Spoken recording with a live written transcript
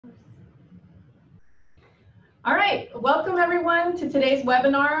All right, welcome everyone to today's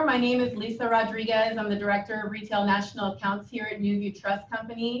webinar. My name is Lisa Rodriguez. I'm the Director of Retail National Accounts here at NewView Trust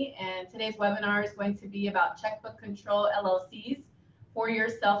Company. And today's webinar is going to be about checkbook control LLCs for your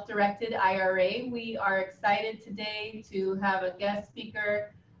self-directed IRA. We are excited today to have a guest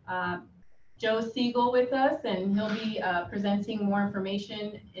speaker, Joe Siegel, with us, and he'll be presenting more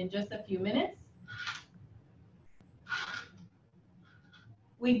information in just a few minutes.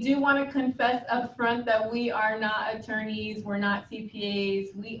 We do want to confess up front that we are not attorneys, we're not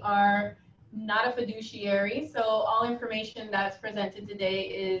CPAs, we are not a fiduciary. So all information that's presented today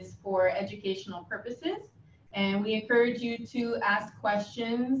is for educational purposes. And we encourage you to ask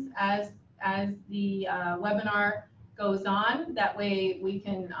questions as the webinar goes on. That way we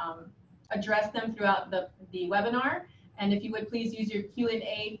can address them throughout the webinar. And if you would please use your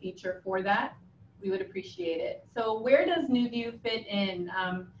Q&A feature for that, we would appreciate it. So where does NewView fit in?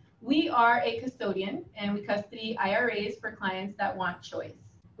 We are a custodian and we custody IRAs for clients that want choice.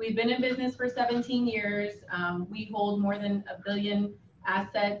 We've been in business for 17 years. We hold more than $1 billion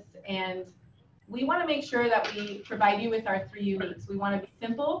assets, and we want to make sure that we provide you with our 3 uniques. We want to be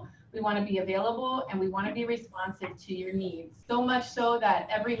simple, we want to be available, and we want to be responsive to your needs. So much so that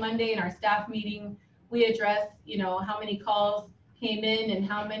every Monday in our staff meeting, we address, how many calls came in and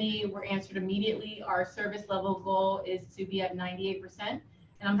how many were answered immediately. Our service level goal is to be at 98%. And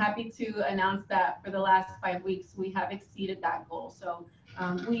I'm happy to announce that for the last 5 weeks, we have exceeded that goal. So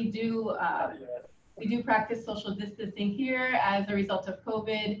we do practice social distancing here as a result of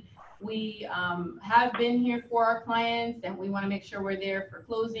COVID. We have been here for our clients, and we want to make sure we're there for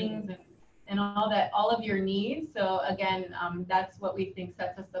closings and all of your needs. So again, that's what we think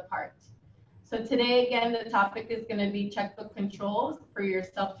sets us apart. So today, again, the topic is going to be checkbook controls for your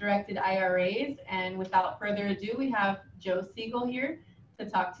self-directed IRAs. And without further ado, we have Joe Siegel here to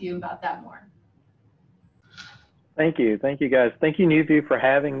talk to you about that more. Thank you guys. Thank you, NewView, for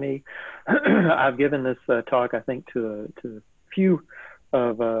having me. I've given this talk, I think, to a few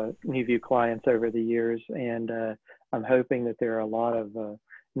of NewView clients over the years, and I'm hoping that there are a lot of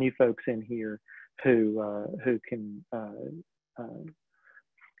new folks in here who can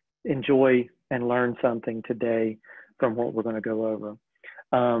enjoy and learn something today from what we're going to go over.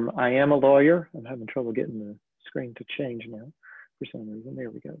 I am a lawyer. I'm having trouble getting the screen to change now for some reason. There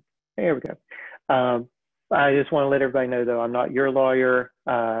we go. There we go. I just want to let everybody know, though, I'm not your lawyer,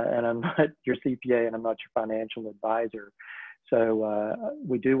 and I'm not your CPA, and I'm not your financial advisor. So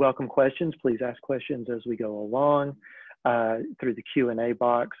we do welcome questions. Please ask questions as we go along through the Q&A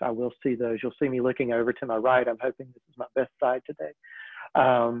box. I will see those. You'll see me looking over to my right. I'm hoping this is my best side today.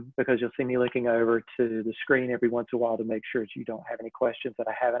 Because you'll see me looking over to the screen every once in a while to make sure that you don't have any questions that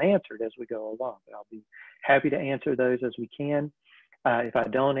I haven't answered as we go along. But I'll be happy to answer those as we can. If I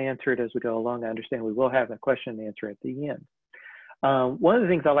don't answer it as we go along, I understand we will have a question and answer at the end. One of the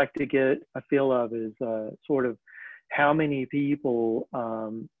things I like to get a feel of is sort of how many people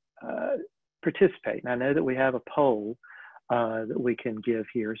participate. And I know that we have a poll that we can give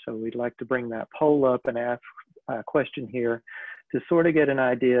here. So we'd like to bring that poll up and ask a question here to sort of get an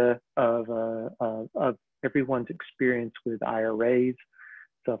idea of everyone's experience with IRAs,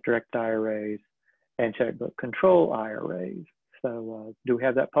 self-directed IRAs, and checkbook control IRAs. So do we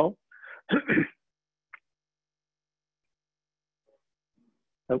have that poll?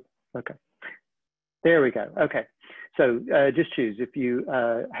 Oh, okay. There we go. Okay. So just choose if you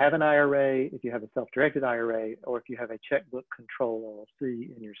have an IRA, if you have a self-directed IRA, or if you have a checkbook control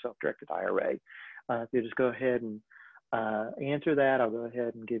LLC in your self-directed IRA. If you just go ahead and answer that, I'll go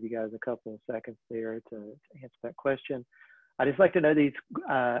ahead and give you guys a couple of seconds there to answer that question. I just like to know these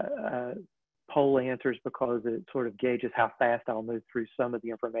poll answers because it sort of gauges how fast I'll move through some of the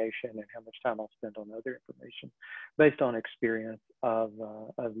information and how much time I'll spend on other information based on experience of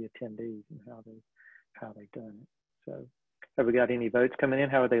the attendees and how they've done it. So have we got any votes coming in?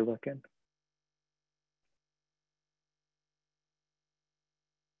 How are they looking?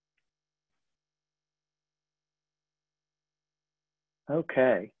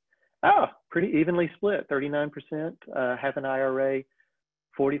 Okay. Oh, pretty evenly split. 39% have an IRA,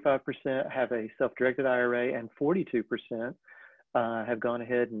 45% have a self-directed IRA, and 42% have gone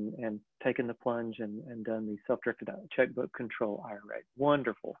ahead and taken the plunge and done the self-directed checkbook control IRA.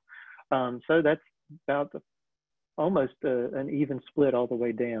 Wonderful. So that's about almost an even split all the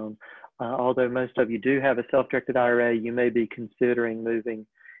way down. Although most of you do have a self-directed IRA, you may be considering moving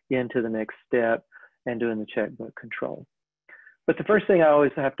into the next step and doing the checkbook control. But the first thing I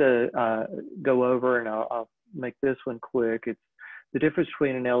always have to go over, and I'll make this one quick, it's the difference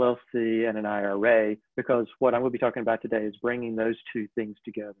between an LLC and an IRA, because what I'm going to be talking about today is bringing those two things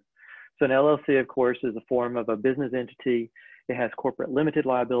together. So an LLC, of course, is a form of a business entity. It has corporate limited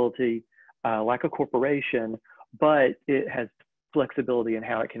liability, like a corporation, but it has flexibility in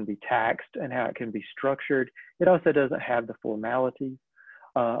how it can be taxed and how it can be structured. It also doesn't have the formalities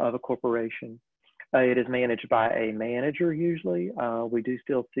of a corporation. It is managed by a manager usually. We do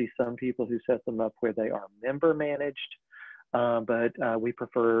still see some people who set them up where they are member managed, but we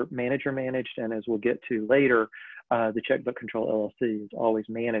prefer manager managed. And as we'll get to later, the Checkbook Control LLC is always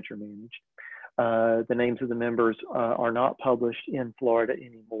manager managed. The names of the members are not published in Florida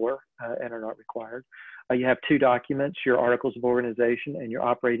anymore and are not required. You have two documents, your articles of organization and your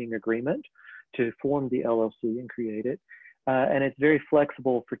operating agreement to form the LLC and create it. And it's very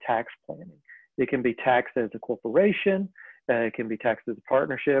flexible for tax planning. It can be taxed as a corporation, it can be taxed as a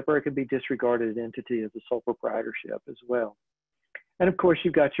partnership, or it can be disregarded as entity as a sole proprietorship as well. And of course,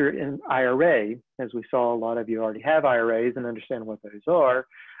 you've got your IRA. As we saw, a lot of you already have IRAs and understand what those are.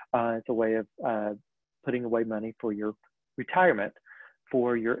 It's a way of putting away money for your retirement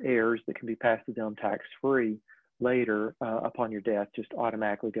for your heirs that can be passed to them tax-free later upon your death, just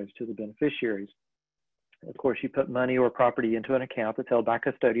automatically goes to the beneficiaries. Of course, you put money or property into an account that's held by a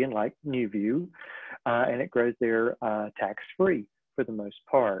custodian like NewView, and it grows there tax-free for the most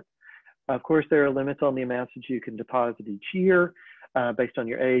part. Of course, there are limits on the amounts that you can deposit each year based on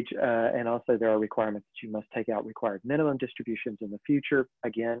your age, and also there are requirements that you must take out required minimum distributions in the future,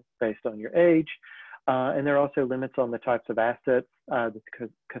 again, based on your age. And there are also limits on the types of assets that the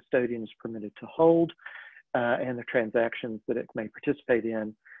custodian is permitted to hold and the transactions that it may participate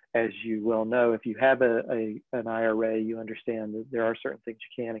in. As you well know, if you have an IRA, you understand that there are certain things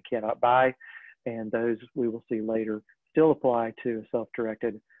you can and cannot buy, and those we will see later still apply to a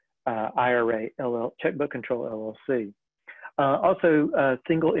self-directed IRA Checkbook Control LLC. Also,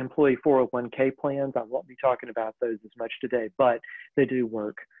 single employee 401k plans. I won't be talking about those as much today, but they do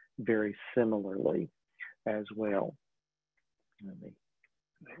work very similarly as well. Let me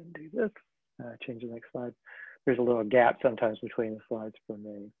go ahead and do this. Change the next slide. There's a little gap sometimes between the slides for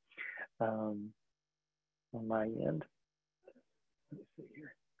me on my end. Let me see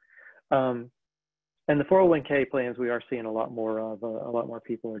here. And the 401k plans, we are seeing a lot more of. A lot more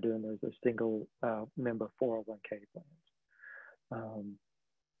people are doing those as single member 401k plans.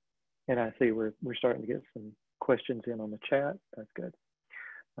 And I see we're starting to get some questions in on the chat. That's good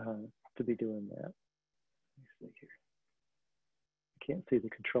to be doing that. Let me see here. I can't see the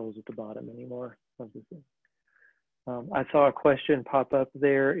controls at the bottom anymore. I saw a question pop up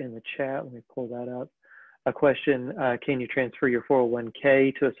there in the chat. Let me pull that up. A question, can you transfer your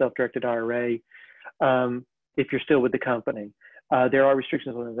 401k to a self-directed IRA if you're still with the company? There are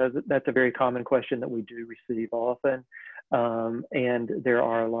restrictions on that. That's a very common question that we do receive often. And there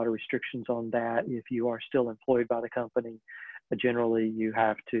are a lot of restrictions on that. If you are still employed by the company, generally you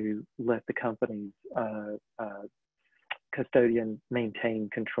have to let the company's custodian maintain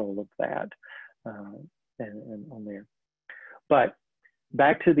control of that and on there. But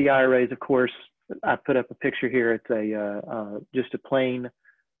back to the IRAs, of course, I put up a picture here. It's a just a plain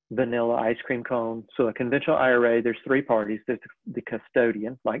vanilla ice cream cone. So a conventional IRA, there's three parties. There's the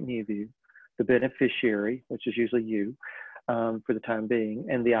custodian, like NewView, the beneficiary, which is usually you for the time being,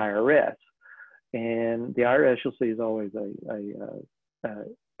 and the IRS. And the IRS, you'll see, is always a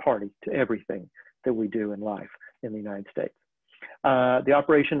party to everything that we do in life in the United States. The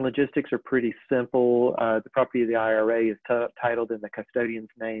operation logistics are pretty simple. The property of the IRA is titled in the custodian's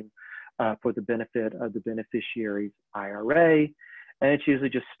name for the benefit of the beneficiary's IRA. And it's usually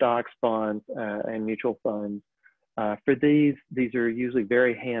just stocks, bonds, and mutual funds. For these are usually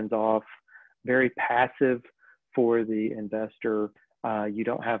very hands-off, very passive for the investor. You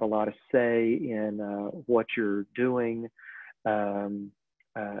don't have a lot of say in what you're doing and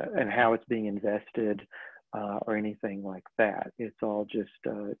how it's being invested or anything like that. It's all just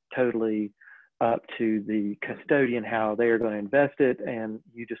totally up to the custodian how they are going to invest it, and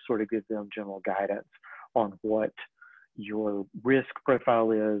you just sort of give them general guidance on what your risk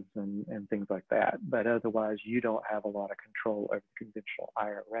profile is and things like that. But otherwise, you don't have a lot of control over the conventional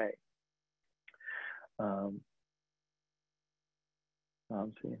IRA.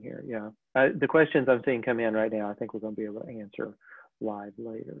 I'm seeing here, yeah. The questions I'm seeing come in right now, I think we're going to be able to answer live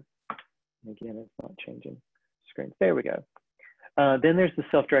later. And again, it's not changing screens. There we go. Then there's the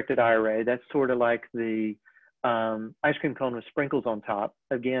self-directed IRA. That's sort of like the ice cream cone with sprinkles on top.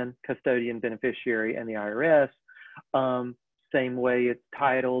 Again, custodian, beneficiary, and the IRS. Same way it's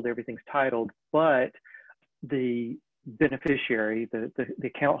titled, everything's titled, but the beneficiary, the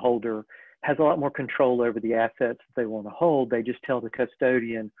account holder, has a lot more control over the assets that they want to hold. They just tell the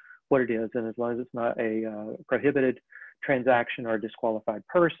custodian what it is, and as long as it's not a prohibited transaction or a disqualified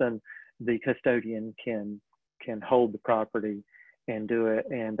person, the custodian can hold the property and do it,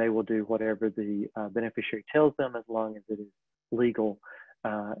 and they will do whatever the beneficiary tells them, as long as it is legal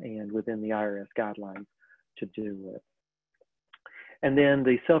and within the IRS guidelines to do it. And then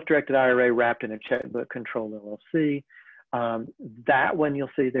the self-directed IRA wrapped in a checkbook control LLC. That one, you'll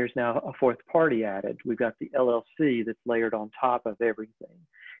see there's now a fourth party added. We've got the LLC that's layered on top of everything.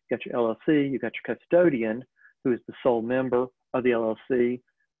 You got your LLC, you got your custodian, who is the sole member of the LLC.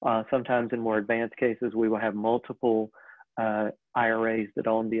 Sometimes in more advanced cases, we will have multiple IRAs that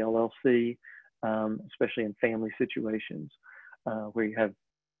own the LLC, especially in family situations where you have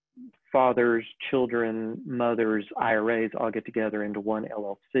fathers, children, mothers, IRAs all get together into one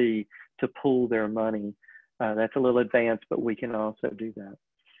LLC to pool their money. That's a little advanced, but we can also do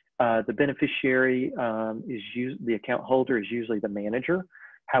that. The beneficiary the account holder is usually the manager.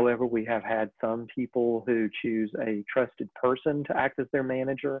 However, we have had some people who choose a trusted person to act as their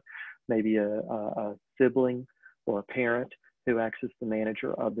manager, maybe a sibling or a parent who acts as the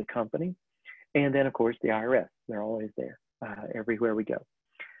manager of the company. And then, of course, the IRS. They're always there everywhere we go.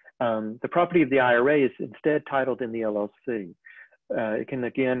 The property of the IRA is instead titled in the LLC. It can,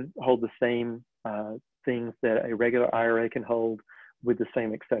 again, hold the same things that a regular IRA can hold, with the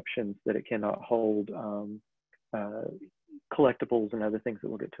same exceptions that it cannot hold collectibles and other things that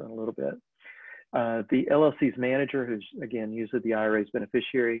we'll get to in a little bit. The LLC's manager, who's, again, usually the IRA's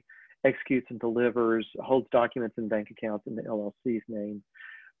beneficiary, executes and delivers, holds documents and bank accounts in the LLC's name.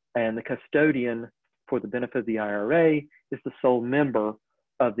 And the custodian, for the benefit of the IRA, is the sole member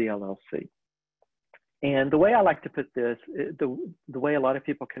of the LLC. And the way I like to put this, the way a lot of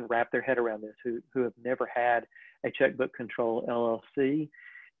people can wrap their head around this who have never had a checkbook control LLC,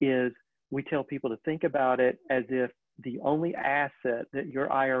 is we tell people to think about it as if the only asset that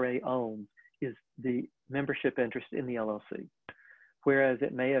your IRA owns is the membership interest in the LLC. Whereas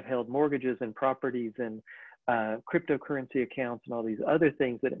it may have held mortgages and properties and cryptocurrency accounts and all these other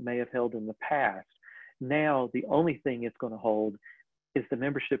things that it may have held in the past. Now, the only thing it's going to hold is the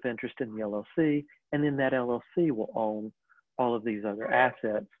membership interest in the LLC, and then that LLC will own all of these other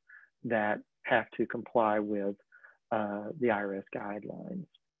assets that have to comply with the IRS guidelines.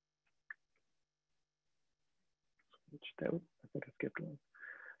 I think I skipped one.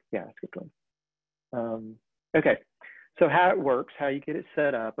 Yeah, I skipped one. Okay, so how it works, how you get it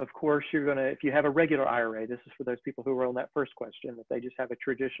set up. Of course, you're gonna, if you have a regular IRA, this is for those people who were on that first question, if they just have a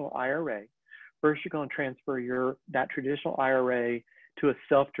traditional IRA, first you're gonna transfer that traditional IRA to a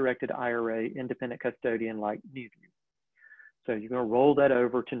self-directed IRA independent custodian like NewView. So you're gonna roll that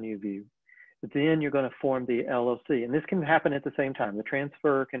over to NewView. Then you're gonna form the LLC, and this can happen at the same time. The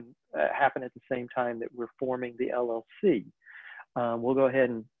transfer can happen at the same time that we're forming the LLC. We'll go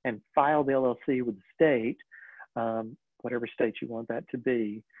ahead and file the LLC with the state, whatever state you want that to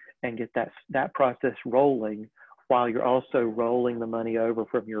be, and get that process rolling while you're also rolling the money over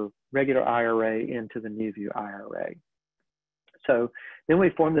from your regular IRA into the NewView IRA. So then we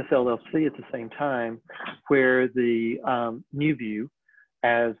form this LLC at the same time, where the NewView,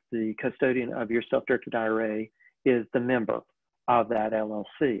 as the custodian of your self-directed IRA, is the member of that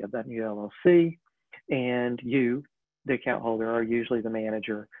LLC, of that new LLC, and you, the account holder, are usually the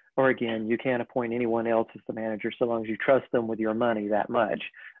manager. Or again, you can't appoint anyone else as the manager so long as you trust them with your money that much.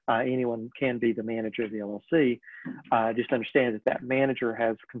 Anyone can be the manager of the LLC. Just understand that that manager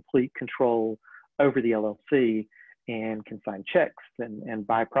has complete control over the LLC and can sign checks and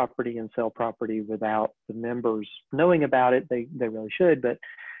buy property and sell property without the members knowing about it. They really should, but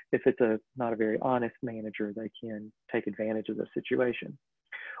if it's not a very honest manager, they can take advantage of the situation.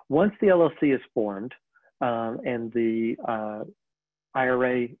 Once the LLC is formed and the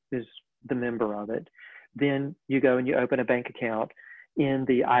IRA is the member of it, then you go and you open a bank account in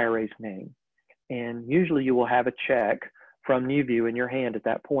the IRA's name. And usually you will have a check from NewView in your hand at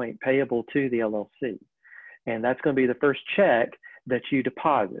that point, payable to the LLC. And that's going to be the first check that you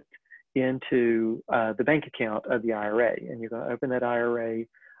deposit into the bank account of the IRA. And you're going to open that IRA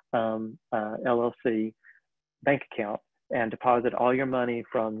LLC bank account and deposit all your money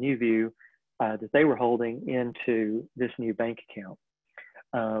from NewView that they were holding into this new bank account.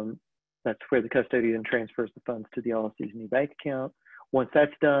 That's where the custodian transfers the funds to the LLC's new bank account. Once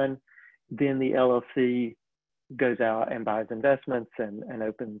that's done, then the LLC goes out and buys investments and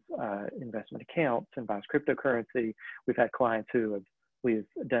opens investment accounts and buys cryptocurrency. We've had clients we've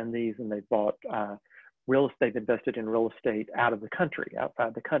done these, and they've bought real estate, invested in real estate out of the country,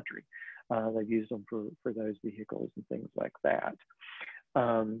 outside the country. They've used them for those vehicles and things like that.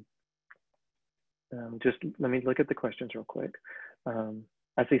 Just let me look at the questions real quick.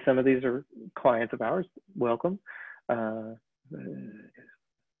 I see some of these are clients of ours. Welcome.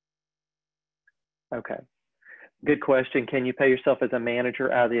 Okay, good question. Can you pay yourself as a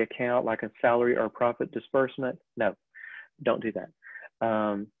manager out of the account, like a salary or profit disbursement? No, don't do that.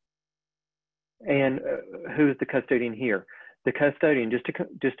 Who's the custodian here? The custodian, just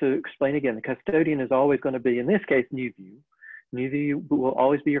to explain again, the custodian is always going to be, in this case, NewView. NewView will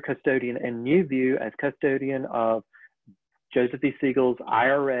always be your custodian, and NewView, as custodian of Joseph E. Siegel's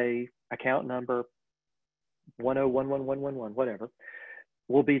IRA account number 1011111, whatever,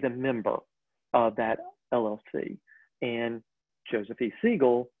 will be the member of that LLC. And Joseph E.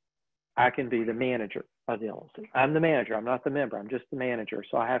 Siegel, I can be the manager of the LLC. I'm the manager, I'm not the member, I'm just the manager.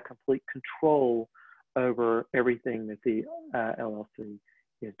 So I have complete control over everything that the LLC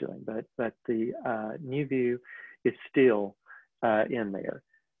is doing. But the NewView is still in there,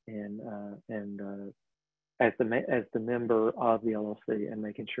 and as the member of the LLC, and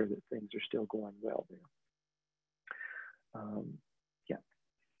making sure that things are still going well there. Yeah.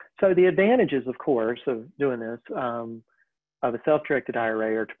 So the advantages, of course, of doing this of a self-directed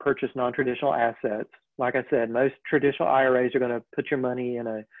IRA are to purchase non-traditional assets. Like I said, most traditional IRAs are going to put your money in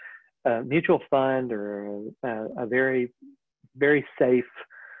a mutual fund or a very, very safe,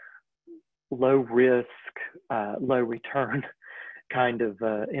 low risk, low return kind of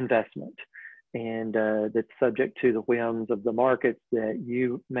investment, and that's subject to the whims of the markets that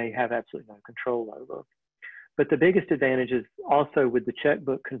you may have absolutely no control over. But the biggest advantage is also with the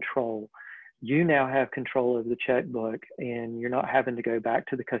checkbook control. You now have control of the checkbook, and you're not having to go back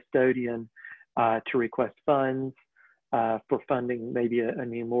to the custodian to request funds for funding maybe a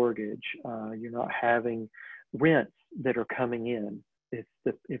new mortgage. You're not having rents that are coming in. If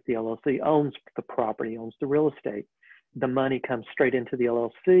the LLC owns the property, owns the real estate, the money comes straight into the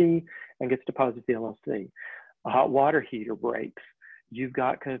LLC and gets deposited to the LLC. A hot water heater breaks. You've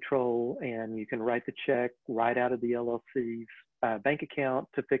got control, and you can write the check right out of the LLC's bank account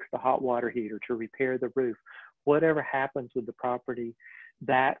to fix the hot water heater, to repair the roof. Whatever happens with the property,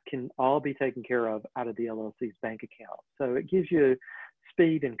 that can all be taken care of out of the LLC's bank account. So it gives you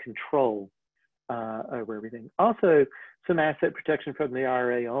speed and control over everything. Also, some asset protection from the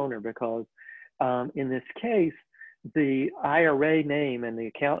IRA owner, because in this case, the IRA name and the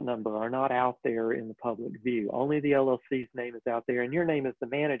account number are not out there in the public view. Only the LLC's name is out there, and your name as the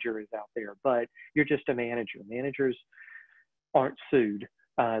manager is out there, but you're just a manager. Managers aren't sued.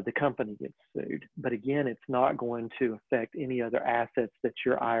 The company gets sued. But again, it's not going to affect any other assets that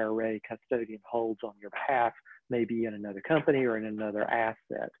your IRA custodian holds on your behalf, maybe in another company or in another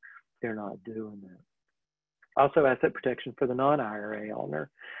asset. They're not doing that. Also, asset protection for the non-IRA owner.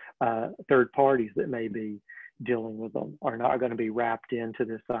 Third parties that may be dealing with them are not going to be wrapped into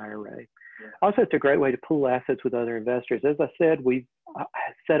this IRA. Yeah. Also, it's a great way to pool assets with other investors. As I said, we've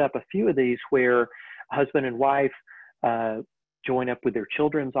set up a few of these where husband and wife join up with their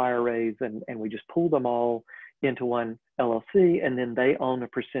children's IRAs, and we just pool them all into one LLC, and then they own a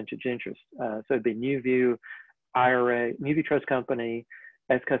percentage interest. So it'd be NewView IRA, NewView Trust Company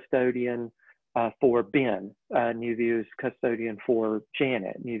as custodian for Ben, NewView is custodian for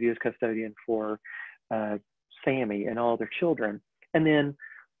Janet, NewView is custodian for Sammy and all their children. And then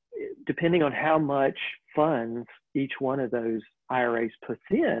depending on how much funds each one of those IRAs puts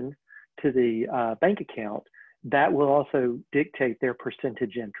in to the bank account, that will also dictate their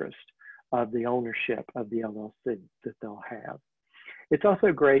percentage interest of the ownership of the LLC that they'll have. It's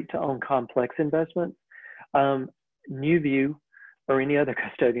also great to own complex investments. NewView or any other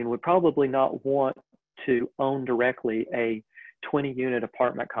custodian would probably not want to own directly a 20-unit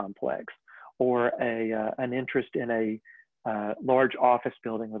apartment complex or an interest in a large office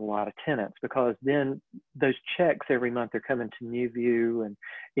building with a lot of tenants, because then those checks every month are coming to NewView, and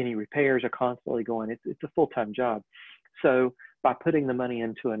any repairs are constantly going. It's a full-time job. So by putting the money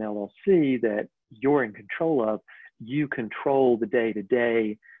into an LLC that you're in control of, you control the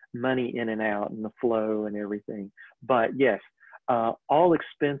day-to-day money in and out and the flow and everything. But yes, all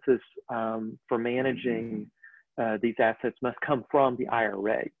expenses for managing these assets must come from the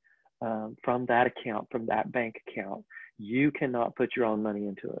IRA, from that account, from that bank account. You cannot put your own money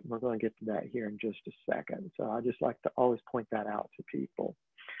into it. We're going to get to that here in just a second. So I just like to always point that out to people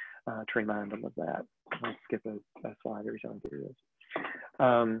to remind them of that. I'll skip a slide every time I do this.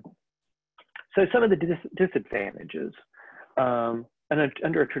 So some of the disadvantages.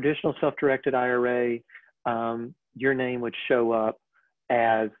 Under a traditional self-directed IRA, your name would show up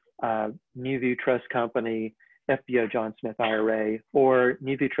as NewView Trust Company, FBO John Smith IRA, or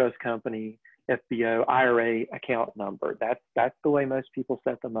NewView Trust Company, FBO IRA account number. That's the way most people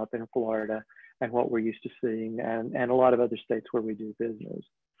set them up in Florida and what we're used to seeing, and a lot of other states where we do business.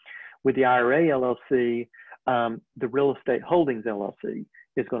 With the IRA LLC, the Real Estate Holdings LLC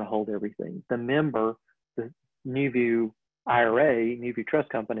is going to hold everything. The member, the NewView IRA, NewView Trust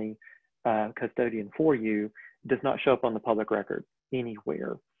Company, custodian for you, does not show up on the public record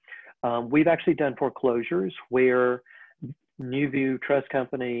anywhere. We've actually done foreclosures where NewView Trust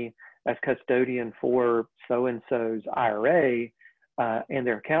Company as custodian for so-and-so's IRA and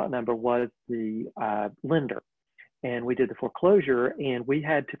their account number was the lender. And we did the foreclosure, and we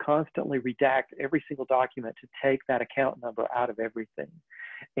had to constantly redact every single document to take that account number out of everything.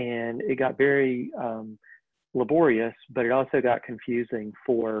 And it got very laborious, but it also got confusing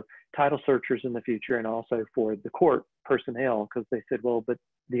for title searchers in the future and also for the court personnel, because they said, well, but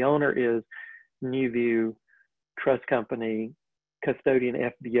the owner is NewView Trust Company,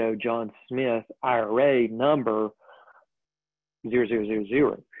 custodian FBO John Smith, IRA number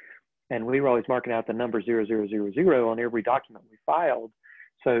 0000. And we were always marking out the number 0000 on every document we filed.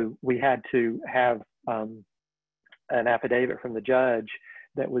 So we had to have an affidavit from the judge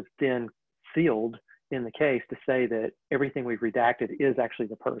that was then sealed in the case to say that everything we've redacted is actually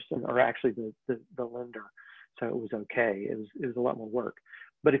the person or actually the lender. So it was okay. It was a lot more work.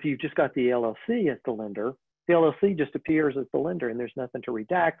 But if you've just got the LLC as the lender, the LLC just appears as the lender and there's nothing to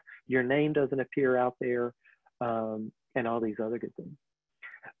redact. Your name doesn't appear out there and all these other good things.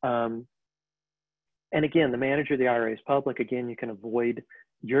 And again, the manager of the IRA is public. Again, you can avoid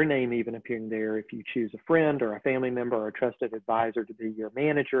your name even appearing there if you choose a friend or a family member or a trusted advisor to be your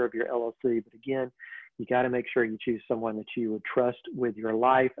manager of your LLC. But again, you got to make sure you choose someone that you would trust with your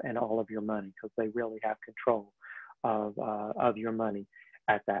life and all of your money, because they really have control of your money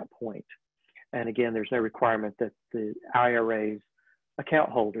at that point. And again, there's no requirement that the IRA's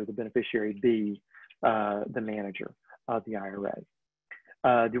account holder, the beneficiary, be the manager of the IRA.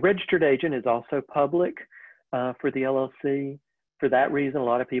 The registered agent is also public for the LLC. For that reason, a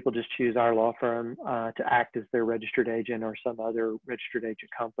lot of people just choose our law firm to act as their registered agent, or some other registered agent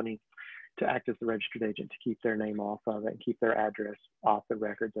company to act as the registered agent to keep their name off of it and keep their address off the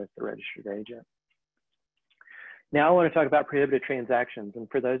records as the registered agent. Now I want to talk about prohibited transactions. And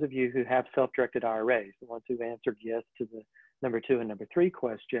for those of you who have self-directed IRAs, the ones who answered yes to the number 2 and number 3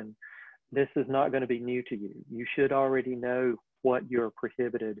 question, this is not going to be new to you. You should already know what you're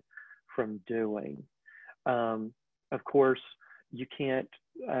prohibited from doing. Of course, you can't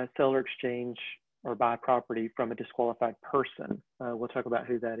sell or exchange or buy property from a disqualified person. We'll talk about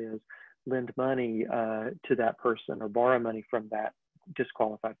who that is. Lend money to that person or borrow money from that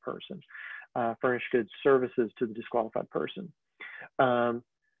disqualified person. Furnish goods, services to the disqualified person.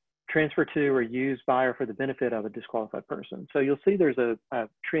 Transfer to or use by or for the benefit of a disqualified person. So you'll see there's a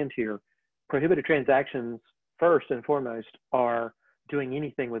trend here. Prohibited transactions, first and foremost, are doing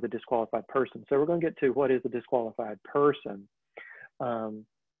anything with a disqualified person. So we're going to get to what is a disqualified person out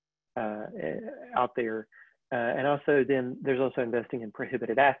there. And also then there's also investing in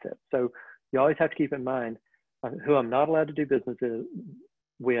prohibited assets. So you always have to keep in mind who I'm not allowed to do business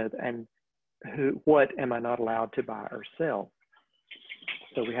with and what am I not allowed to buy or sell.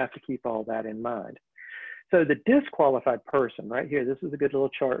 So we have to keep all that in mind. So the disqualified person right here, this is a good little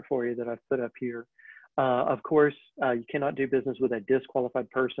chart for you that I've put up here. Of course, you cannot do business with a disqualified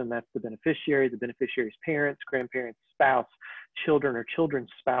person. That's the beneficiary's parents, grandparents, spouse, children or children's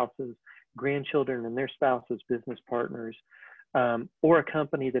spouses, grandchildren and their spouses, business partners, or a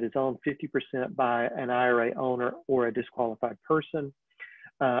company that is owned 50% by an IRA owner or a disqualified person,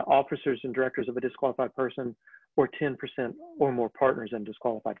 officers and directors of a disqualified person, or 10% or more partners in a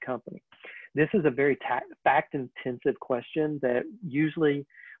disqualified company. This is a very fact-intensive question that usually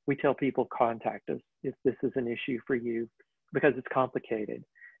we tell people contact us if this is an issue for you, because it's complicated.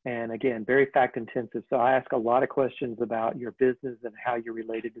 And again, very fact-intensive. So I ask a lot of questions about your business and how you're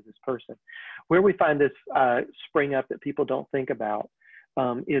related to this person. Where we find this spring up that people don't think about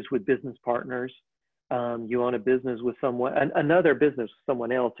is with business partners. You own a business with someone, another business with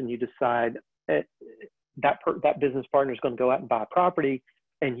someone else, and you decide that business partner is going to go out and buy a property,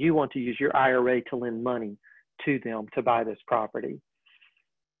 and you want to use your IRA to lend money to them to buy this property.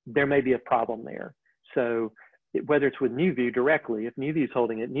 There may be a problem there. So whether it's with NewView directly, if NewView is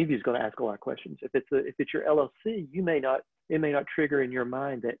holding it, NewView is going to ask a lot of questions. If it's your LLC, it may not trigger in your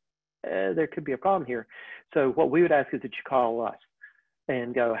mind that there could be a problem here. So what we would ask is that you call us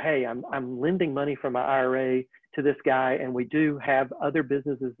and go, hey, I'm lending money from my IRA to this guy, and we do have other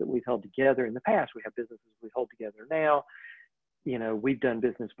businesses that we've held together in the past. We have businesses we hold together now. You know, we've done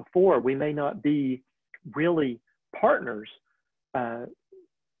business before. We may not be really partners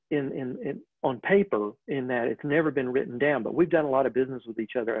on paper, in that it's never been written down, but we've done a lot of business with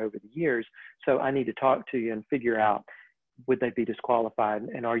each other over the years. So I need to talk to you and figure out, would they be disqualified?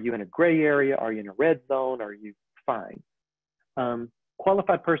 And are you in a gray area? Are you in a red zone? Are you fine?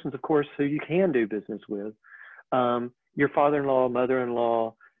 Qualified persons, of course, who you can do business with. Your father-in-law,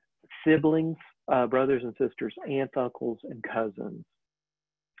 mother-in-law, siblings, brothers and sisters, aunts, uncles, and cousins,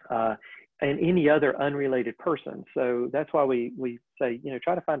 and any other unrelated person. So that's why we say, you know,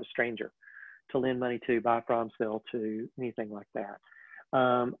 try to find a stranger to lend money to, buy from, sell to, anything like that.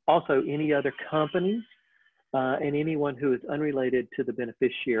 Also, any other companies and anyone who is unrelated to the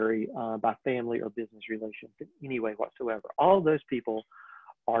beneficiary by family or business relations in any way whatsoever. All of those people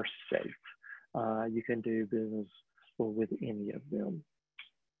are safe. You can do business with any of them,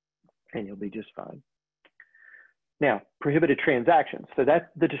 and you'll be just fine. Now, prohibited transactions. So that's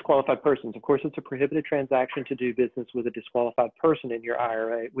the disqualified persons. Of course, it's a prohibited transaction to do business with a disqualified person in your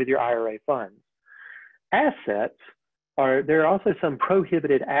IRA, with your IRA funds. Assets there are also some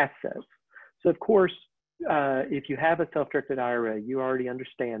prohibited assets. So of course, if you have a self-directed IRA, you already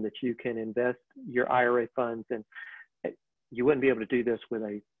understand that you can invest your IRA funds, and you wouldn't be able to do this with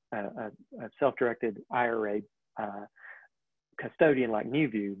a self-directed IRA custodian like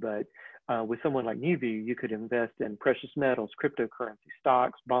NewView, but with someone like NewView, you could invest in precious metals, cryptocurrency,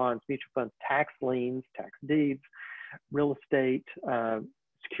 stocks, bonds, mutual funds, tax liens, tax deeds, real estate,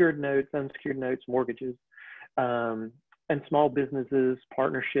 secured notes, unsecured notes, mortgages, and small businesses,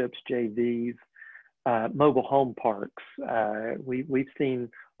 partnerships, JVs, mobile home parks. We've seen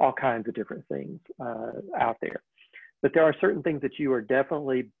all kinds of different things out there. But there are certain things that you are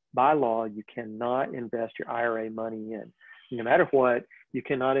definitely, by law, you cannot invest your IRA money in. No matter what, you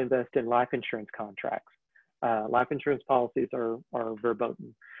cannot invest in life insurance contracts. Life insurance policies are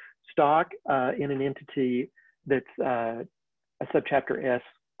verboten. Stock in an entity that's a subchapter S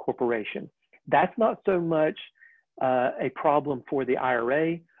corporation. That's not so much a problem for the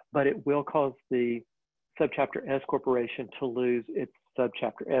IRA, but it will cause the subchapter S corporation to lose its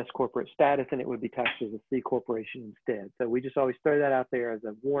subchapter S corporate status, and it would be taxed as a C corporation instead. So we just always throw that out there as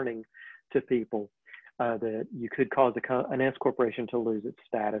a warning to people that you could cause an S corporation to lose its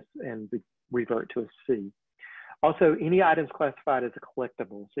status and revert to a C. Also, any items classified as a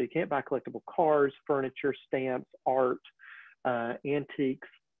collectible. So you can't buy collectible cars, furniture, stamps, art, antiques,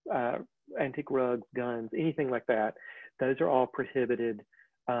 antique rugs, guns, anything like that. Those are all prohibited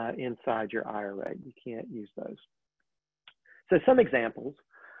inside your IRA. You can't use those. So some examples,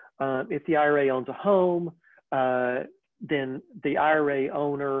 if the IRA owns a home, then the IRA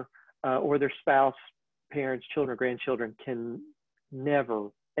owner or their spouse, parents, children, grandchildren can never,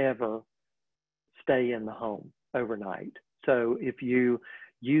 ever stay in the home overnight. So if you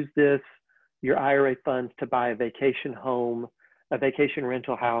use your IRA funds to buy a vacation home, a vacation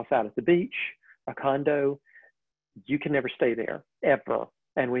rental house out at the beach, a condo, you can never stay there, ever.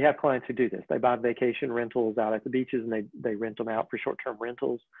 And we have clients who do this. They buy vacation rentals out at the beaches and they rent them out for short-term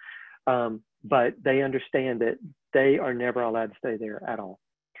rentals. But they understand that they are never allowed to stay there at all,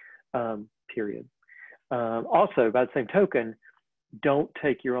 period. Also, by the same token, don't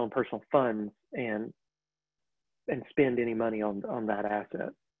take your own personal funds and spend any money on that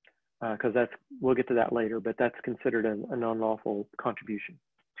asset, because we'll get to that later, but that's considered a non-lawful contribution.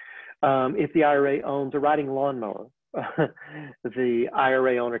 If the IRA owns a riding lawnmower, the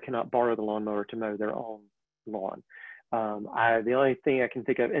IRA owner cannot borrow the lawnmower to mow their own lawn. The only thing I can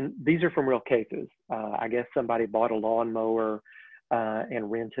think of, and these are from real cases, I guess somebody bought a lawnmower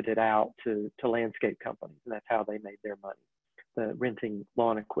and rented it out to landscape companies, and that's how they made their money, renting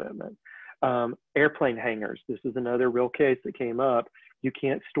lawn equipment. Airplane hangars. This is another real case that came up. You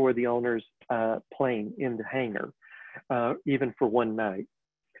can't store the owner's plane in the hangar, even for one night.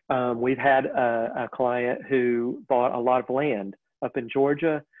 We've had a client who bought a lot of land up in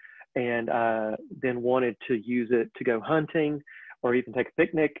Georgia and then wanted to use it to go hunting or even take a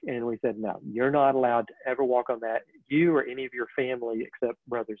picnic. And we said, no, you're not allowed to ever walk on that. You or any of your family, except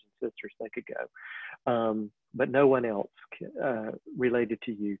brothers and sisters, they could go. But no one else related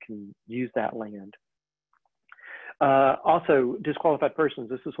to you can use that land. Also, disqualified persons,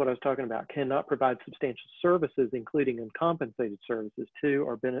 this is what I was talking about, cannot provide substantial services, including uncompensated services to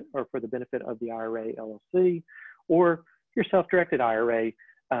or for the benefit of the IRA, LLC, or your self-directed IRA,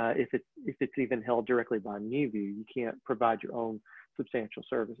 if it's even held directly by NewView. You can't provide your own substantial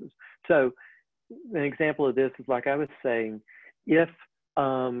services. So an example of this is, like I was saying, if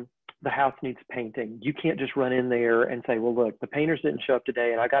the house needs painting, you can't just run in there and say, well, look, the painters didn't show up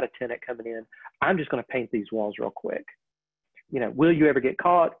today and I got a tenant coming in. I'm just going to paint these walls real quick. You know, will you ever get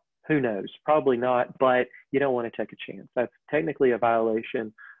caught? Who knows? Probably not, but you don't want to take a chance. That's technically a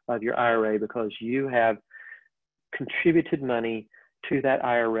violation of your IRA because you have contributed money to that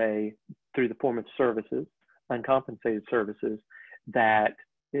IRA through the form of services uncompensated services, that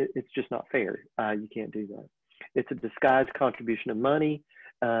it's just not fair. You can't do that. It's a disguised contribution of money.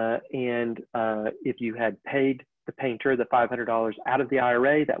 And if you had paid the painter the $500 out of the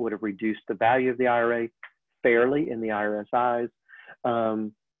IRA, that would have reduced the value of the IRA fairly in the IRS eyes.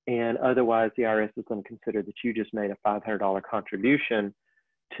 And otherwise, the IRS is going to consider that you just made a $500 contribution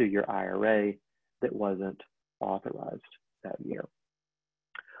to your IRA that wasn't authorized that year.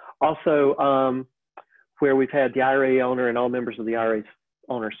 Also, where we've had the IRA owner and all members of the IRA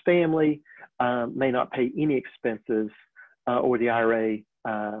owner's family may not pay any expenses or the IRA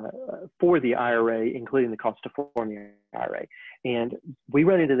for the IRA, including the cost to form the IRA. And we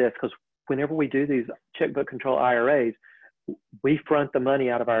run into this because whenever we do these checkbook control IRAs, we front the money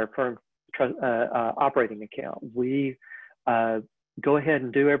out of our firm operating account. We go ahead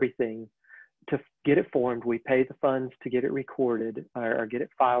and do everything to get it formed. We pay the funds to get it recorded or get it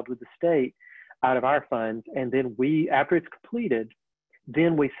filed with the state out of our funds. And then we, after it's completed,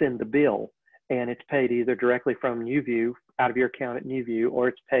 then we send the bill, and it's paid either directly from NewView out of your account at NewView, or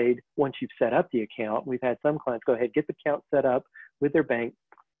it's paid once you've set up the account. We've had some clients go ahead, get the account set up with their bank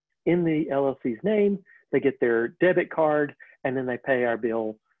in the LLC's name. They get their debit card, and then they pay our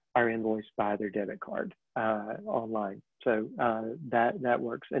bill, our invoice by their debit card online. So that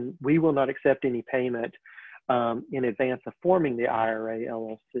works. And we will not accept any payment in advance of forming the IRA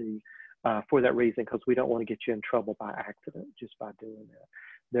LLC for that reason, because we don't want to get you in trouble by accident just by doing that.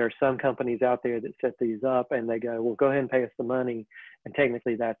 There are some companies out there that set these up and they go, well, go ahead and pay us the money. And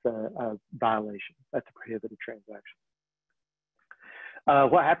technically that's a violation. That's a prohibited transaction.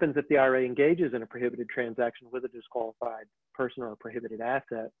 What happens if the IRA engages in a prohibited transaction with a disqualified person or a prohibited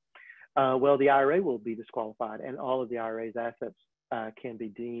asset? Well, the IRA will be disqualified, and all of the IRA's assets can be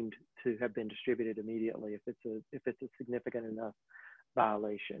deemed to have been distributed immediately if it's a significant enough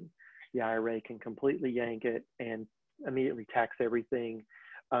violation. The IRA can completely yank it and immediately tax everything,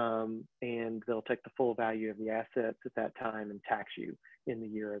 and they'll take the full value of the assets at that time and tax you in the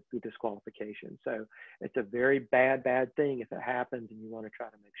year of the disqualification. So it's a very bad thing if it happens, and you want to try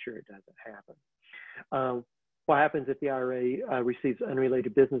to make sure it doesn't happen. What happens if the IRA receives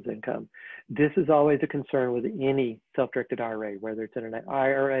unrelated business income? This is always a concern with any self-directed IRA, whether it's in an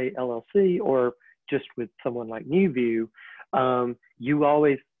IRA, LLC, or just with someone like NewView. You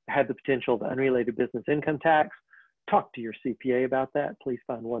always have the potential of unrelated business income tax. Talk to your CPA about that. Please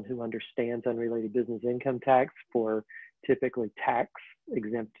find one who understands unrelated business income tax for typically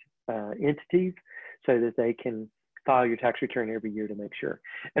tax-exempt entities, so that they can file your tax return every year to make sure.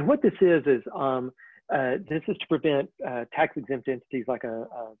 And what this is this is to prevent tax-exempt entities like a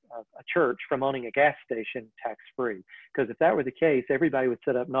church from owning a gas station tax-free. Because if that were the case, everybody would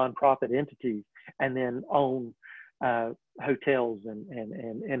set up nonprofit entities and then own hotels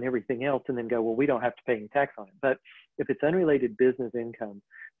and everything else, and then go, well, we don't have to pay any tax on it. But if it's unrelated business income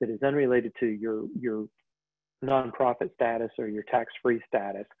that is unrelated to your nonprofit status or your tax-free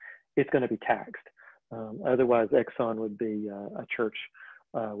status, it's going to be taxed. Otherwise, Exxon would be a church,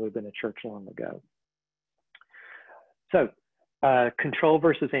 would have been a church long ago. So control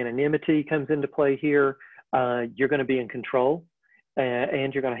versus anonymity comes into play here. You're going to be in control,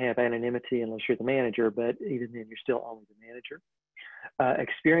 and you're going to have anonymity unless you're the manager, but even then you're still only the manager.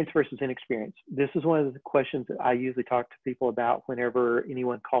 Experience versus inexperience. This is one of the questions that I usually talk to people about whenever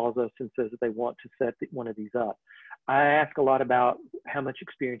anyone calls us and says that they want to set one of these up. I ask a lot about how much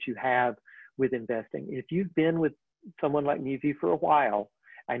experience you have with investing. If you've been with someone like NewView for a while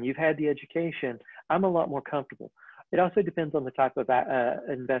and you've had the education, I'm a lot more comfortable. It also depends on the type of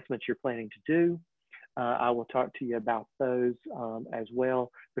investments you're planning to do. I will talk to you about those as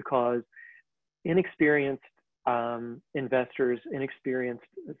well, because inexperienced investors, inexperienced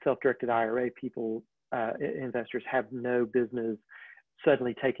self-directed IRA people, investors have no business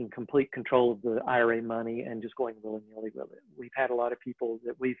suddenly taking complete control of the IRA money and just going willy-nilly with it. We've had a lot of people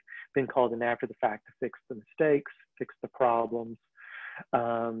that we've been called in after the fact to fix the mistakes, fix the problems,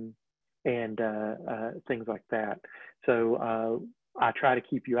 and things like that. So I try to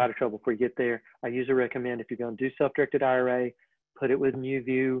keep you out of trouble before you get there. I usually recommend, if you're going to do self-directed IRA, put it with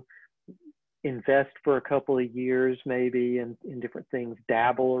NewView, invest for a couple of years maybe in different things,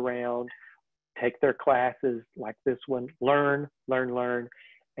 dabble around, take their classes like this one, learn.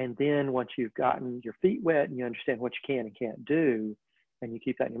 And then once you've gotten your feet wet and you understand what you can and can't do, and you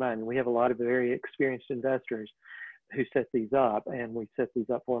keep that in your mind. And we have a lot of very experienced investors who set these up, and we set these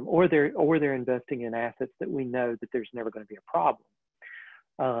up for them, or they're investing in assets that we know that there's never going to be a problem.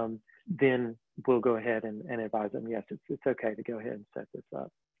 Then we'll go ahead and advise them, yes, it's okay to go ahead and set this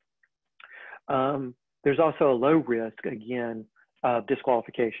up. There's also a low risk, again, of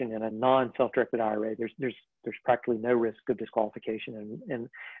disqualification in a non-self-directed IRA. There's there's practically no risk of disqualification,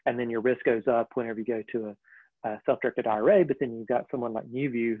 and then your risk goes up whenever you go to a self-directed IRA. But then you've got someone like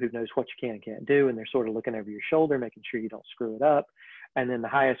NewView who knows what you can and can't do, and they're sort of looking over your shoulder, making sure you don't screw it up. And then the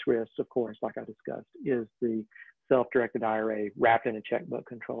highest risk, of course, like I discussed, is the self-directed IRA wrapped in a checkbook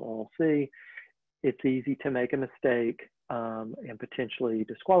control LLC. It's easy to make a mistake and potentially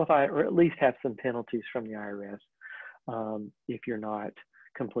disqualify, or at least have some penalties from the IRS if you're not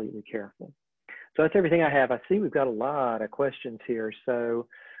completely careful. So that's everything I have. I see we've got a lot of questions here. So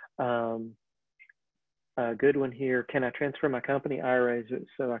a good one here. Can I transfer my company IRAs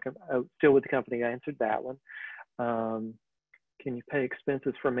so I can, still with the company? I answered that one. Can you pay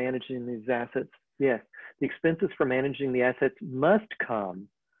expenses for managing these assets? Yes, the expenses for managing the assets must come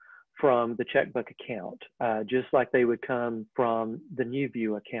from the checkbook account, just like they would come from the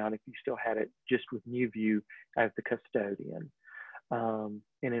NewView account if you still had it just with NewView as the custodian. And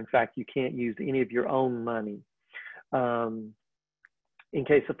in fact, you can't use any of your own money. In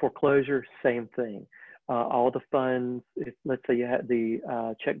case of foreclosure, same thing. All the funds, if, let's say you had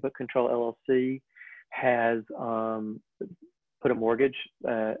the Checkbook Control LLC has put a mortgage,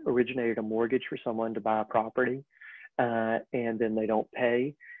 originated a mortgage for someone to buy a property, and then they don't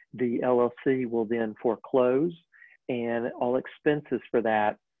pay, the LLC will then foreclose, and all expenses for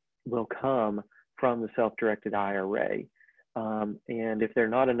that will come from the self-directed IRA. And if there are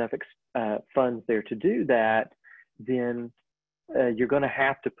not enough funds there to do that, then you're going to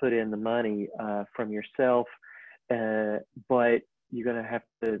have to put in the money from yourself, but you're going to have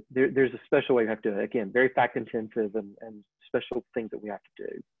to, there's a special way you have to, again, very fact intensive and special things that we have to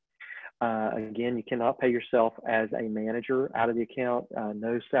do. Again, you cannot pay yourself as a manager out of the account,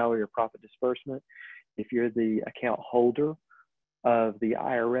 no salary or profit disbursement. If you're the account holder of the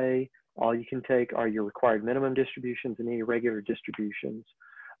IRA, all you can take are your required minimum distributions and any regular distributions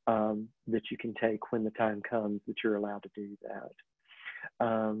that you can take when the time comes that you're allowed to do that.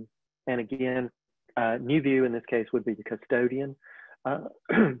 And again, NewView in this case would be the custodian,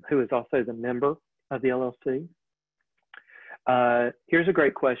 who is also the member of the LLC. Here's a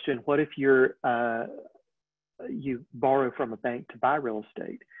great question. What if you're, you borrow from a bank to buy real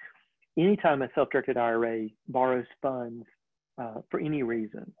estate? Anytime a self-directed IRA borrows funds for any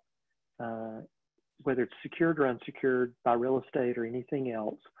reason, whether it's secured or unsecured by real estate or anything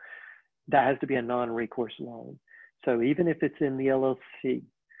else, that has to be a non-recourse loan. So even if it's in the LLC,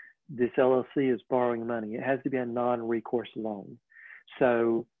 this LLC is borrowing money, it has to be a non-recourse loan.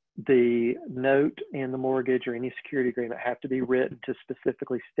 So the note and the mortgage or any security agreement have to be written to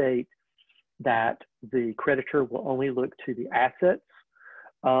specifically state that the creditor will only look to the assets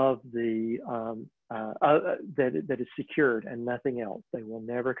of the that is secured and nothing else. They will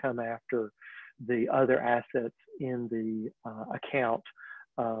never come after the other assets in the account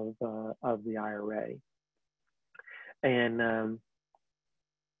of the IRA. And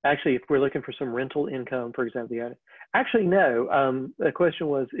actually, if we're looking for some rental income, for example, actually no. The question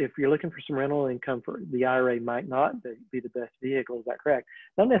was, if you're looking for some rental income, for the IRA might not be the best vehicle. Is that correct?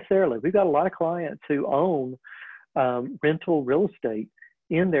 Not necessarily. We've got a lot of clients who own rental real estate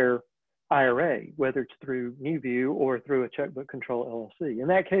in their IRA, whether it's through NewView or through a Checkbook Control LLC. In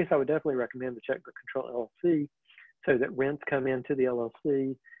that case, I would definitely recommend the Checkbook Control LLC so that rents come into the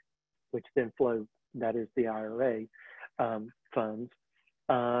LLC, which then flow, that is the IRA funds.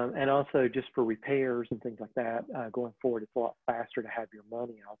 And also just for repairs and things like that, going forward, it's a lot faster to have your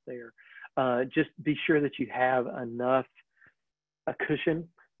money out there. Just be sure that you have enough, a cushion,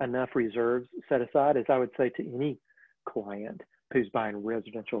 enough reserves set aside, as I would say to any client who's buying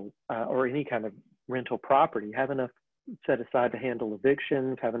residential or any kind of rental property. Have enough set aside to handle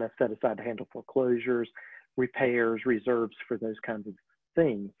evictions, have enough set aside to handle foreclosures, repairs, reserves for those kinds of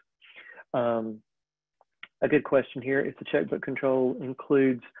things. A good question here, if the checkbook control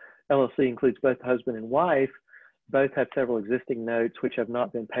includes, LLC includes both husband and wife, both have several existing notes which have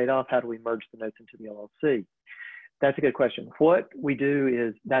not been paid off, how do we merge the notes into the LLC? That's a good question. What we do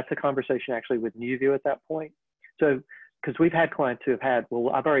is, that's a conversation actually with NewView at that point. So, because we've had clients who have had,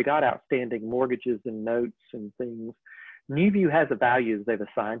 well, I've already got outstanding mortgages and notes and things. NewView has a value they've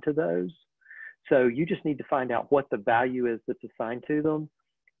assigned to those. So you just need to find out what the value is that's assigned to them.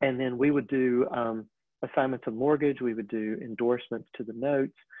 And then we would do assignments of mortgage, we would do endorsements to the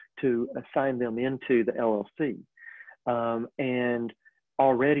notes to assign them into the LLC. And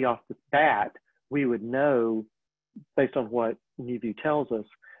already off the bat, we would know, based on what NewView tells us,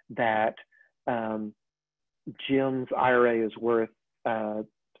 that Jim's IRA is worth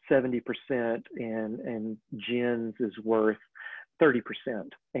 70% and Jen's is worth 30%.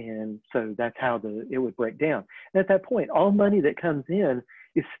 And so that's how it would break down. And at that point, all money that comes in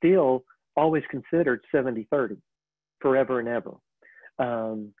is still always considered 70-30 forever and ever.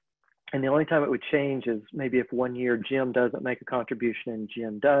 And the only time it would change is maybe if one year Jim doesn't make a contribution and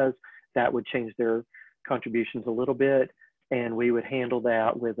Jim does, that would change their contributions a little bit. And we would handle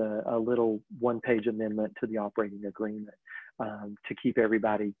that with a little one-page amendment to the operating agreement to keep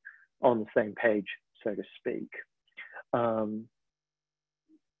everybody on the same page, so to speak.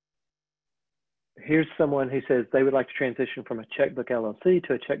 Here's someone who says they would like to transition from a checkbook LLC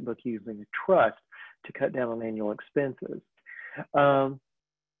to a checkbook using a trust to cut down on annual expenses.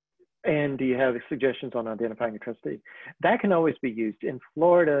 And do you have suggestions on identifying a trustee? That can always be used. In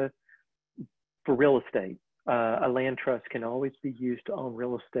Florida, for real estate, a land trust can always be used to own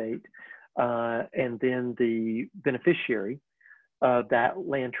real estate. And then the beneficiary of that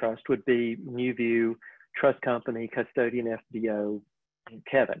land trust would be NewView, trust company, custodian, FBO, and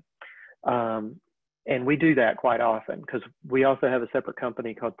Kevin. And we do that quite often because we also have a separate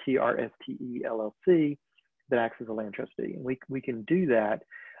company called TRSTE LLC that acts as a land trustee. And we can do that.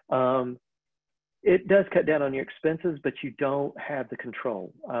 It does cut down on your expenses, but you don't have the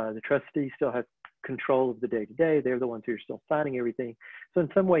control. The trustee still has control of the day-to-day. They're the ones who are still signing everything. So in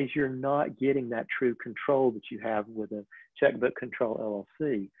some ways, you're not getting that true control that you have with a checkbook control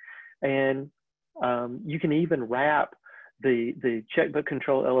LLC. And you can even wrap the checkbook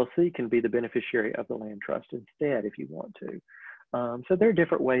control LLC can be the beneficiary of the land trust instead if you want to. So there are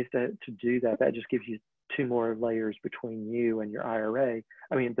different ways to do that. That just gives you 2 more layers between you and your IRA.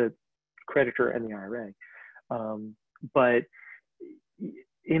 I mean, the creditor and the IRA. But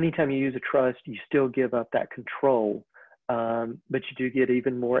anytime you use a trust, you still give up that control, but you do get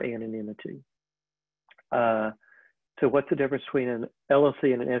even more anonymity. So what's the difference between an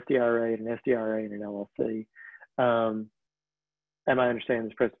LLC and an SDRA and an SDRA and an LLC? Am I understanding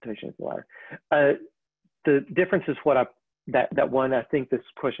this presentation is the latter? The difference is what that one, I think this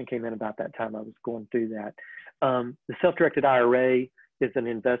question came in about that time I was going through that. The self-directed IRA is an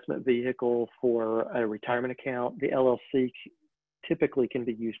investment vehicle for a retirement account. The LLC typically can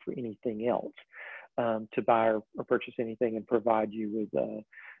be used for anything else, to buy or purchase anything and provide you with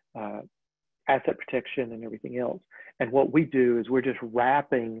asset protection and everything else. And what we do is we're just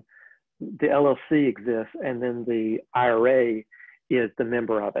wrapping, the LLC exists and then the IRA is the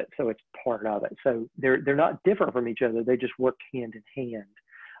member of it. So it's part of it. So they're not different from each other. They just work hand in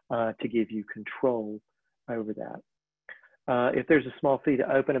hand to give you control over that. If there's a small fee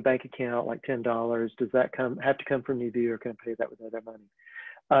to open a bank account, like $10, does that have to come from NewView, or can I pay that with other money?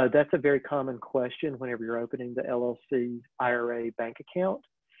 That's a very common question whenever you're opening the LLC IRA bank account.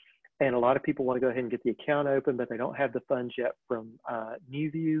 And a lot of people want to go ahead and get the account open, but they don't have the funds yet from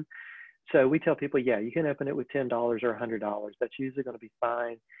NewView. So we tell people, yeah, you can open it with $10 or $100. That's usually going to be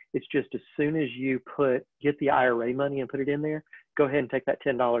fine. It's just as soon as you get the IRA money and put it in there, go ahead and take that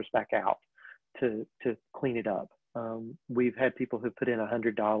 $10 back out to clean it up. We've had people who put in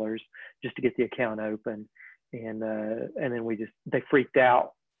 $100 just to get the account open, and then they freaked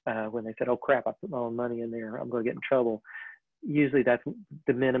out when they said, "Oh crap, I put my own money in there. I'm going to get in trouble." Usually that's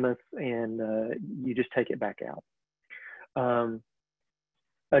de minimis, and you just take it back out.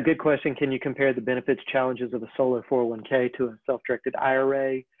 A good question: can you compare the benefits challenges of a solo 401k to a self-directed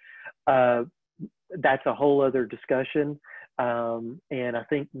IRA? That's a whole other discussion. And I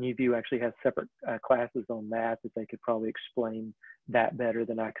think NewView actually has separate classes on that they could probably explain that better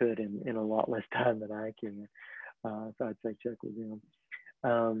than I could in a lot less time than I can. So I'd say check with them.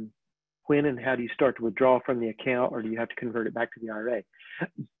 When and how do you start to withdraw from the account, or do you have to convert it back to the IRA?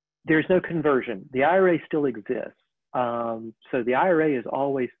 There's no conversion. The IRA still exists. So the IRA is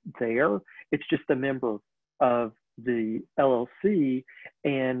always there. It's just a member of the LLC,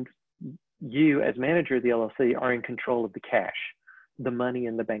 and you as manager of the LLC are in control of the cash, the money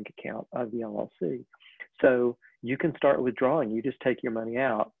in the bank account of the LLC. So you can start withdrawing. You just take your money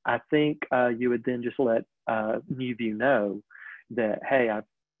out. I think you would then just let NewView know that, hey,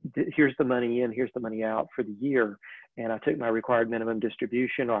 here's the money in, here's the money out for the year, and I took my required minimum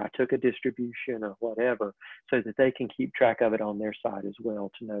distribution, or I took a distribution, or whatever, so that they can keep track of it on their side as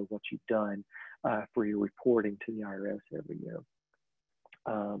well to know what you've done for your reporting to the IRS every year.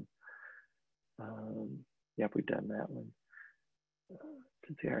 Yep, we've done that one.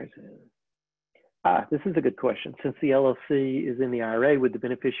 Since the IRA this is a good question. Since the LLC is in the IRA, would the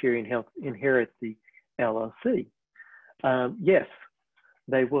beneficiary inherit the LLC? Yes,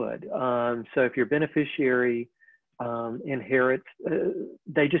 they would. So if your beneficiary inherits,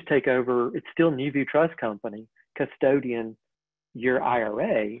 they just take over. It's still NewView Trust Company, custodian your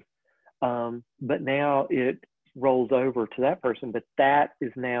IRA, but now it rolls over to that person. But that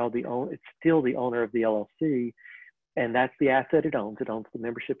is now it's still the owner of the LLC, and that's the asset it owns. It owns the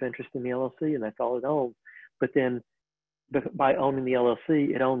membership interest in the LLC, and that's all it owns. But then by owning the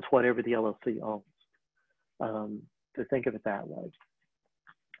LLC, it owns whatever the LLC owns. So think of it that way.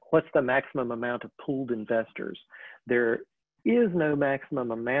 What's the maximum amount of pooled investors? There is no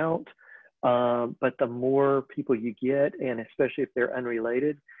maximum amount, but the more people you get, and especially if they're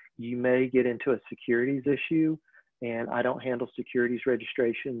unrelated, you may get into a securities issue. And I don't handle securities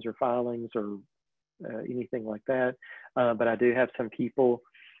registrations or filings or anything like that, but I do have some people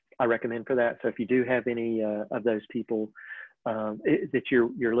I recommend for that. So if you do have any of those people that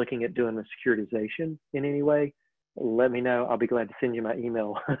you're looking at doing the securitization in any way, let me know. I'll be glad to send you my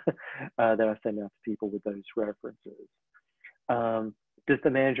email that I send out to people with those references. Does the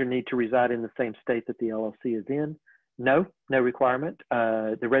manager need to reside in the same state that the LLC is in? No, no requirement.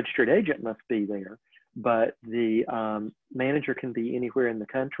 The registered agent must be there, but the manager can be anywhere in the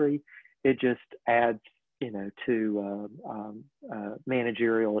country. It just adds, to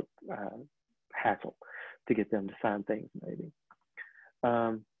managerial hassle to get them to sign things, maybe.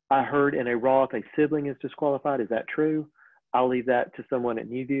 I heard in a Roth a sibling is disqualified. Is that true? I'll leave that to someone at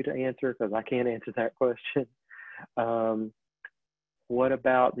NewView to answer because I can't answer that question. What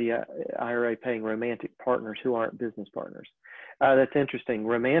about the IRA paying romantic partners who aren't business partners? That's interesting.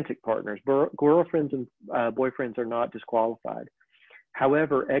 Romantic partners, girlfriends and boyfriends are not disqualified.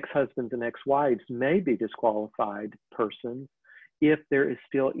 However, ex-husbands and ex-wives may be disqualified persons if there is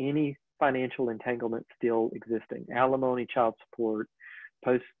still any financial entanglement still existing. Alimony, child support,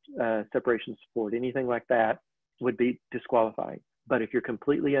 post-separation support, anything like that would be disqualifying. But if you're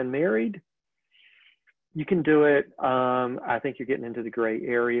completely unmarried, you can do it. I think you're getting into the gray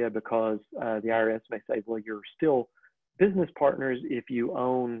area because the IRS may say, well, you're still business partners if you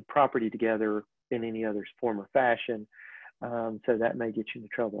own property together in any other form or fashion. So that may get you into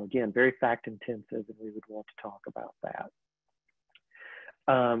trouble. Again, very fact intensive, and we would want to talk about that.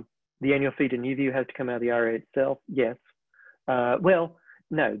 The annual fee to NewView has to come out of the IRA itself. Yes. Well,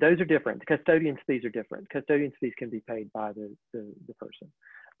 no, those are different. The custodian's fees are different. Custodian's fees can be paid by the person.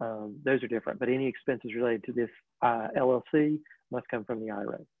 Those are different, but any expenses related to this LLC must come from the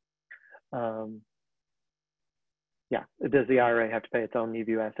IRA. Yeah, does the IRA have to pay its own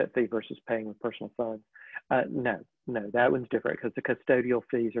NewView asset fee versus paying with personal funds? No, that one's different because the custodial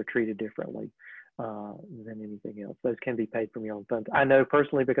fees are treated differently than anything else. Those can be paid from your own funds. I know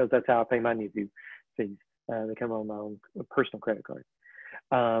personally because that's how I pay my NewView fees. They come on my own personal credit card.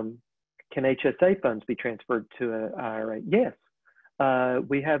 Can HSA funds be transferred to an IRA? Yes.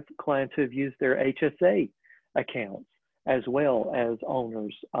 We have clients who have used their HSA accounts as well as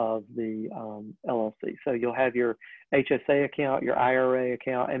owners of the LLC. So you'll have your HSA account, your IRA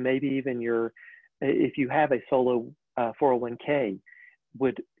account, and maybe even your, if you have a solo 401k,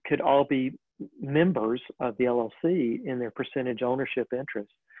 could all be members of the LLC in their percentage ownership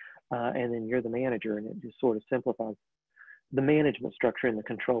interest. And then you're the manager, and it just sort of simplifies the management structure and the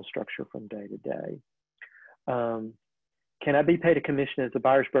control structure from day to day. Can I be paid a commission as a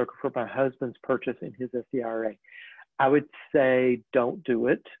buyer's broker for my husband's purchase in his SDIRA? I would say don't do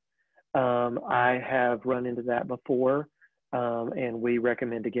it. I have run into that before, and we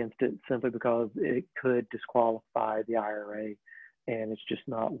recommend against it simply because it could disqualify the IRA, and it's just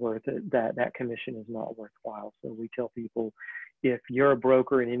not worth it. That commission is not worthwhile. So we tell people, if you're a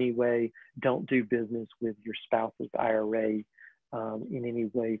broker in any way, don't do business with your spouse's IRA in any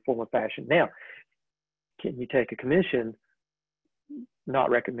way, form, or fashion. Now, can you take a commission?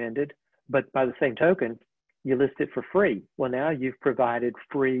 Not recommended, but by the same token, you list it for free. Well, now you've provided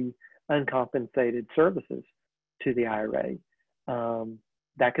free, uncompensated services to the IRA.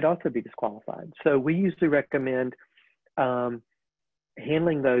 That could also be disqualified. So we usually recommend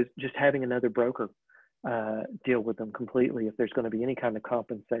handling those, just having another broker deal with them completely if there's going to be any kind of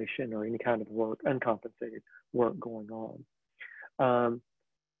compensation or any kind of work, uncompensated work going on.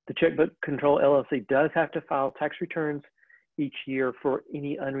 The Checkbook Control LLC does have to file tax returns each year for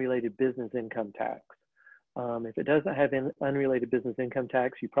any unrelated business income tax. If it doesn't have an unrelated business income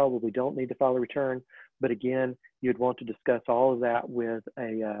tax, you probably don't need to file a return. But again, you'd want to discuss all of that with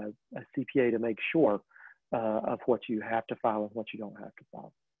a CPA to make sure of what you have to file and what you don't have to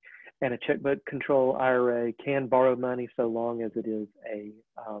file. And a Checkbook Control IRA can borrow money so long as it is a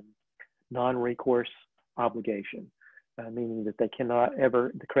non-recourse obligation, meaning that they cannot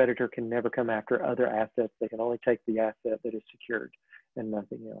ever, the creditor can never come after other assets. They can only take the asset that is secured and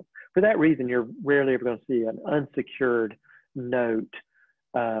nothing else. For that reason, you're rarely ever going to see an unsecured note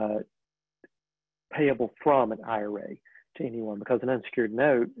payable from an IRA to anyone, because an unsecured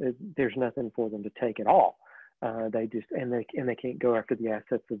note, there's nothing for them to take at all. They just, and they can't go after the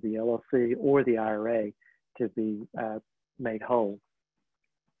assets of the LLC or the IRA to be made whole.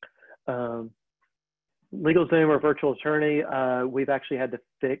 LegalZoom or virtual attorney, we've actually had to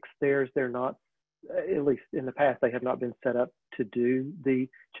fix theirs. They're not, at least in the past, they have not been set up to do the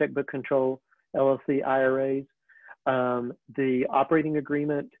checkbook control LLC IRAs. The operating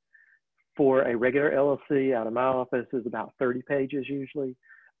agreement for a regular LLC out of my office is about 30 pages usually.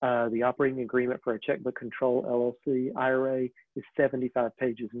 The operating agreement for a checkbook control LLC IRA is 75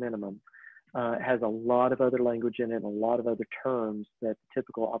 pages minimum. It has a lot of other language in it, a lot of other terms that the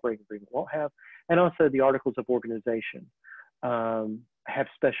typical operating agreement won't have. And also the articles of organization have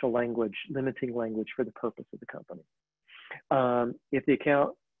special language, limiting language for the purpose of the company. If the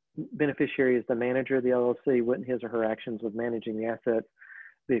account beneficiary is the manager of the LLC, wouldn't his or her actions with managing the assets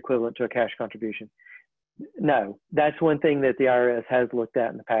be equivalent to a cash contribution? No, that's one thing that the IRS has looked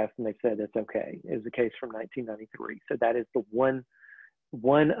at in the past, and they've said it's okay. It was a case from 1993. So that is the one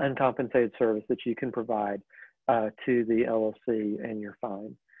uncompensated service that you can provide to the LLC, and you're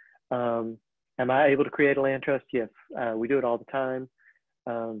fine. Am I able to create a land trust? Yes, we do it all the time.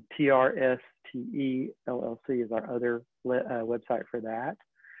 TRSTE LLC is our other website for that.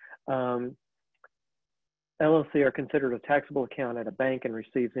 LLC are considered a taxable account at a bank and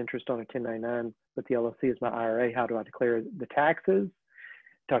receives interest on a 1099, but the LLC is my IRA. How do I declare the taxes?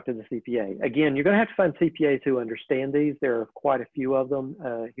 Talk to the CPA. Again, you're going to have to find CPAs who understand these. There are quite a few of them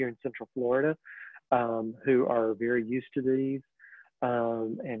here in Central Florida who are very used to these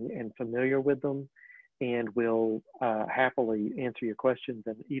and familiar with them, and will happily answer your questions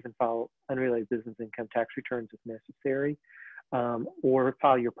and even file unrelated business income tax returns if necessary, or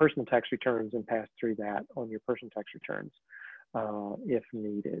file your personal tax returns and pass through that on your personal tax returns if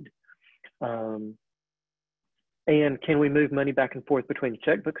needed. And can we move money back and forth between the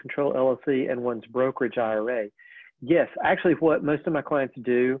checkbook control LLC and one's brokerage IRA? Yes, actually what most of my clients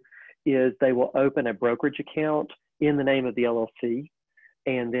do is they will open a brokerage account in the name of the LLC.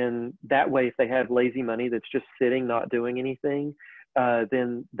 And then that way, if they have lazy money that's just sitting, not doing anything,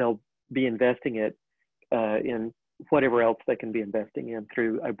 then they'll be investing it in whatever else they can be investing in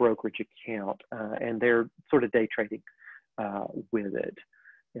through a brokerage account. And they're sort of day trading with it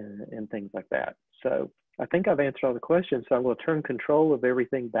and things like that. So I think I've answered all the questions. So I'm going to turn control of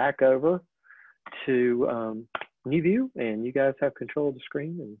everything back over to NewView, and you guys have control of the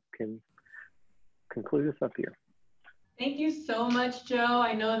screen and can conclude us up here. Thank you so much, Joe.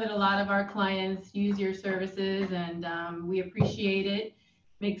 I know that a lot of our clients use your services, and we appreciate it.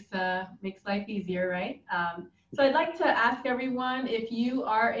 Makes life easier, right? So I'd like to ask everyone, if you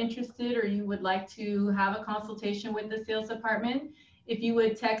are interested or you would like to have a consultation with the sales department, if you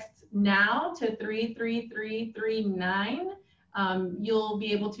would text now to 33339, you'll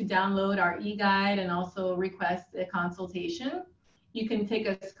be able to download our e-guide and also request a consultation. You can take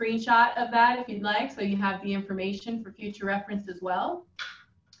a screenshot of that if you'd like, so you have the information for future reference as well.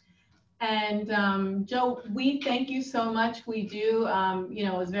 And Joe, we thank you so much. We do, you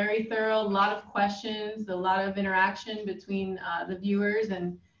know, it was very thorough, a lot of questions, a lot of interaction between the viewers,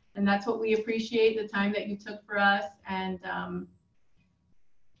 and that's what we appreciate, the time that you took for us. And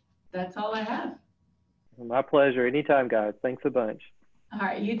that's all I have. My pleasure. Anytime, guys. Thanks a bunch. All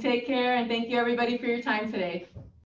right, you take care, and thank you everybody for your time today.